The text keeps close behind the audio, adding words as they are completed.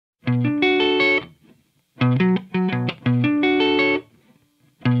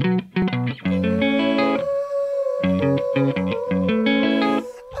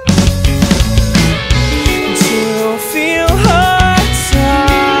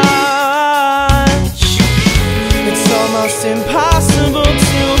almost impossible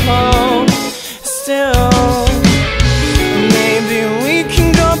to hold still. Maybe we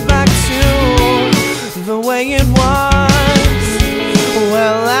can go back to the way it was.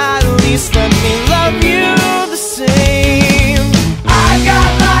 Well, at least let me love you the same. I've got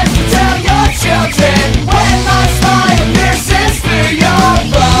lies to tell your children when my smile pierces through your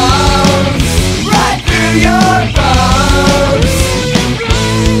bones, right through your bones.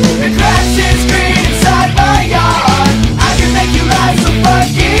 The grass is green inside my yard. I can make you laugh so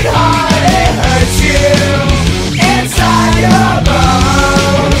fucking hard it hurts you inside your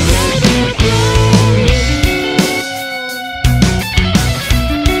bones.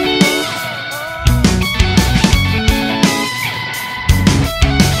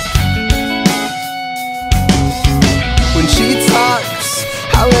 When she talks,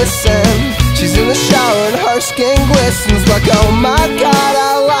 I listen. She's in the shower and her skin glistens. Like, oh my god,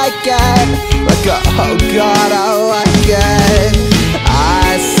 I like it. Like, oh god, I like it.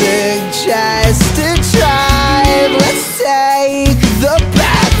 I suggest to drive. Let's take the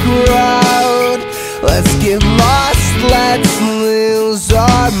back road. Let's get lost, let's lose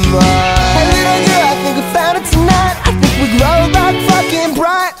our mind. Hey little girl, I think we found it tonight. I think we glow like fucking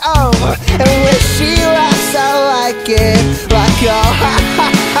bright. Oh, and when she laughs, I like it. Like, oh ha ha